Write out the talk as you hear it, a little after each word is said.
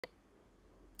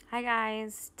Hi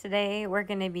guys, today we're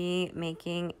going to be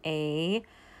making a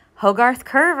Hogarth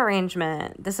curve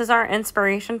arrangement. This is our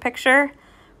inspiration picture.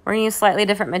 We're going to use slightly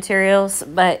different materials,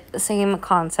 but the same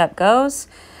concept goes.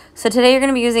 So today you're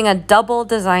going to be using a double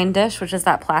design dish, which is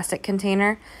that plastic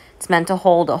container. It's meant to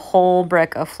hold a whole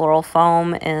brick of floral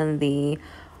foam in the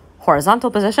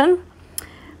horizontal position,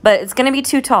 but it's going to be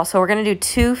too tall. So we're going to do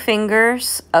 2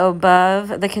 fingers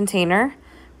above the container.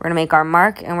 We're going to make our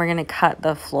mark and we're going to cut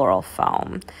the floral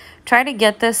foam. Try to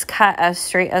get this cut as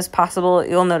straight as possible.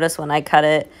 You'll notice when I cut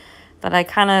it that I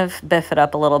kind of biff it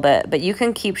up a little bit, but you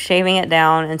can keep shaving it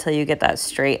down until you get that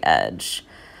straight edge.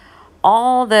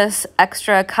 All this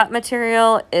extra cut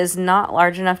material is not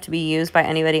large enough to be used by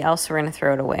anybody else, so we're going to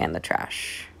throw it away in the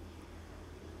trash.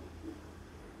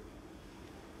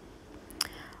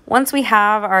 Once we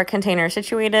have our container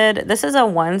situated, this is a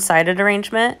one-sided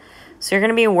arrangement. So you're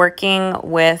going to be working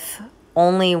with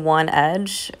only one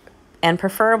edge and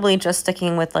preferably just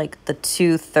sticking with like the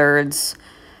 2/3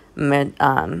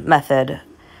 method.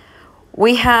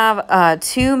 We have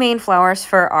 2 main flowers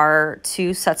for our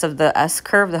 2 sets of the S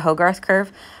curve, the Hogarth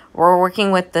curve. We're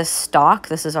working with this stalk.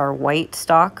 This is our white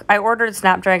stalk. I ordered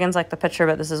snapdragons like the picture,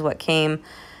 but this is what came.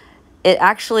 It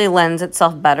actually lends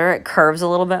itself better. It curves a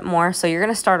little bit more. So you're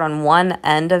going to start on one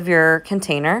end of your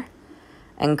container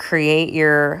and create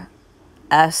your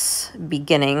S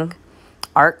beginning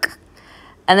arc.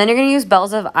 And then you're going to use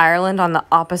bells of Ireland on the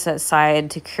opposite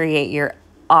side to create your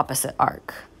opposite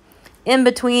arc. In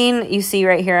between, you see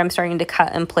right here, I'm starting to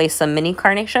cut and place some mini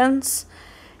carnations.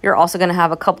 You're also going to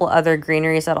have a couple other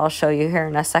greeneries that I'll show you here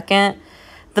in a second.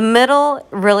 The middle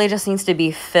really just needs to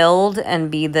be filled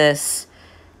and be this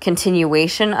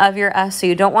continuation of your S, so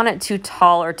you don't want it too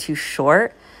tall or too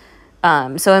short.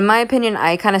 So in my opinion,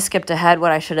 I kind of skipped ahead.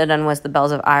 What I should have done was the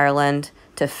bells of Ireland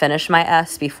to finish my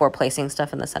S before placing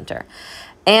stuff in the center.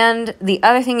 And the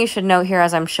other thing you should note here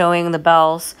as I'm showing the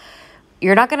bells,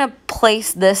 you're not going to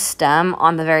place this stem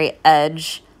on the very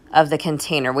edge of the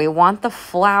container. We want the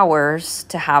flowers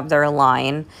to have their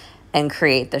line and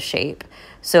create the shape.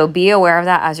 So be aware of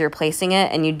that as you're placing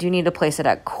it, and you do need to place it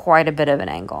at quite a bit of an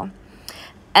angle.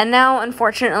 And now,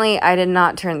 unfortunately, I did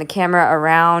not turn the camera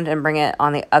around and bring it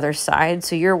on the other side.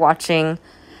 So you're watching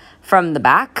from the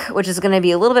back, which is going to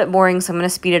be a little bit boring. So I'm going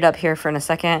to speed it up here for in a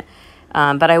second.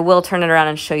 But I will turn it around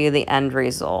and show you the end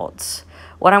result.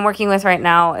 What I'm working with right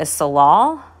now is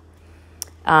floral.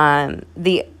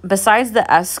 Besides the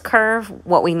S curve,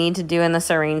 what we need to do in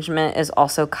this arrangement is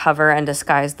also cover and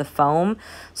disguise the foam.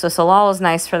 So floral is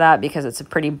nice for that because it's a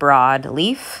pretty broad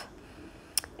leaf.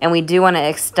 And we do want to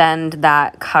extend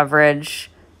that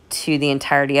coverage to the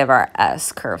entirety of our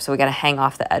S curve. So we got to hang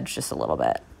off the edge just a little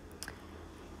bit.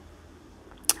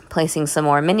 Placing some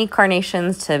more mini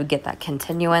carnations to get that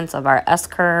continuance of our S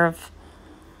curve.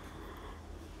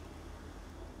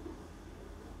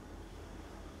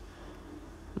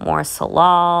 More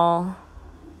floral.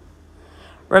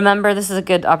 Remember, this is a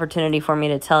good opportunity for me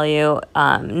to tell you,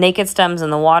 naked stems in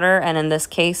the water, and in this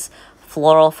case,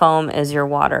 floral foam is your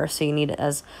water, so you need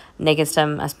as naked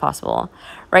stem as possible.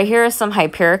 Right here is some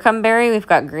hypericum berry. We've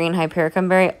got green hypericum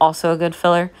berry, also a good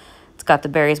filler. It's got the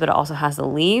berries, but it also has the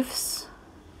leaves.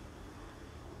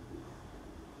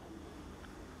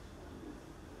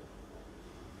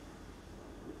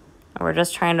 And we're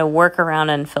just trying to work around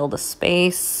and fill the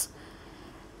space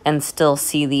and still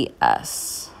see the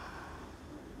S.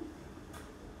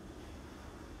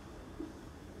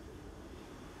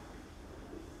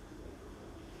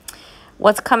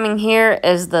 What's coming here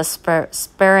is the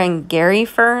Sperengary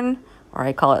fern, or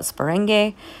I call it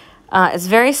Sperenge. It's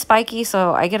very spiky,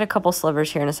 so I get a couple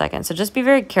slivers here in a second. So just be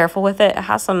very careful with it. It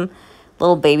has some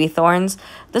little baby thorns.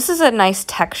 This is a nice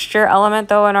texture element,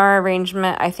 though, in our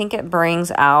arrangement. I think it brings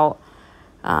out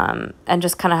and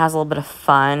just kind of has a little bit of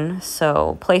fun.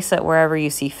 So place it wherever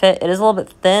you see fit. It is a little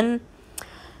bit thin,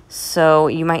 so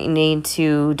you might need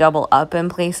to double up in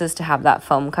places to have that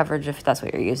foam coverage if that's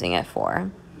what you're using it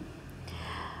for.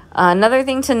 Another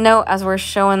thing to note as we're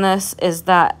showing this is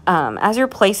that as you're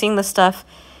placing the stuff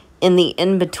in the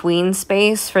in-between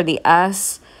space for the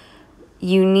S,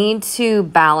 you need to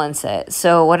balance it.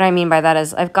 So what I mean by that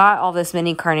is I've got all this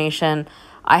mini carnation.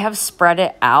 I have spread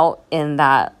it out in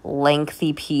that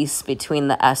lengthy piece between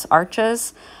the S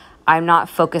arches. I'm not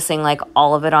focusing like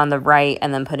all of it on the right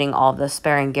and then putting all the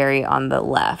Sperengary on the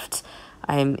left.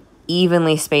 I'm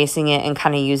evenly spacing it and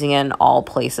kind of using it in all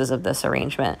places of this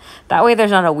arrangement. That way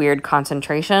there's not a weird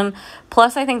concentration.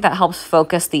 Plus, I think that helps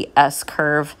focus the S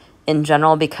curve in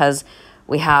general because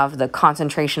we have the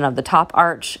concentration of the top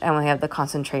arch and we have the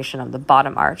concentration of the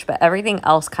bottom arch, but everything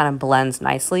else kind of blends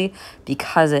nicely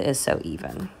because it is so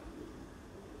even.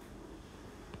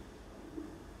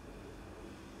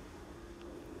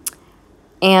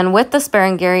 And with the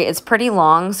Sparangary, it's pretty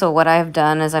long, so what I've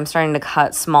done is I'm starting to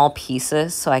cut small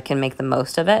pieces so I can make the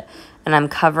most of it. And I'm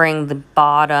covering the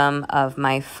bottom of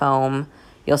my foam,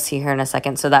 you'll see here in a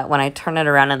second, so that when I turn it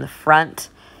around in the front,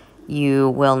 you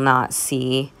will not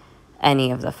see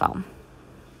any of the foam.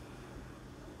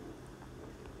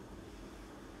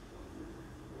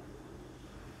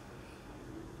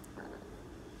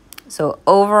 So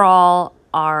overall,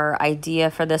 our idea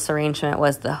for this arrangement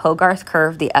was the Hogarth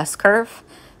curve, the S curve,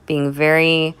 being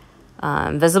very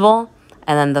visible,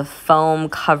 and then the foam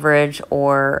coverage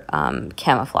or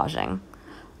camouflaging.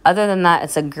 Other than that,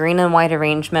 it's a green and white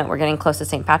arrangement. We're getting close to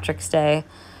St. Patrick's Day,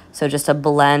 so just a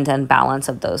blend and balance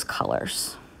of those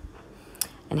colors.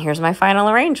 And here's my final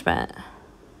arrangement.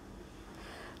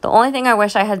 The only thing I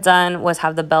wish I had done was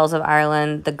have the Bells of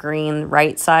Ireland, the green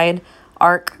right side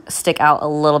arc, stick out a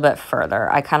little bit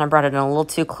further. I kind of brought it in a little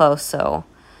too close, so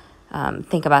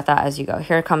think about that as you go.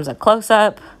 Here comes a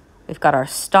close-up. We've got our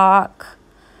stalk,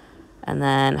 and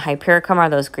then Hypericum are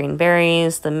those green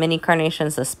berries, the mini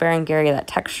carnations, the Sparangary, that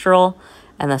textural,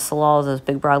 and the salal, those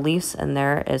big broad leaves, and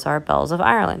there is our Bells of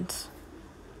Ireland.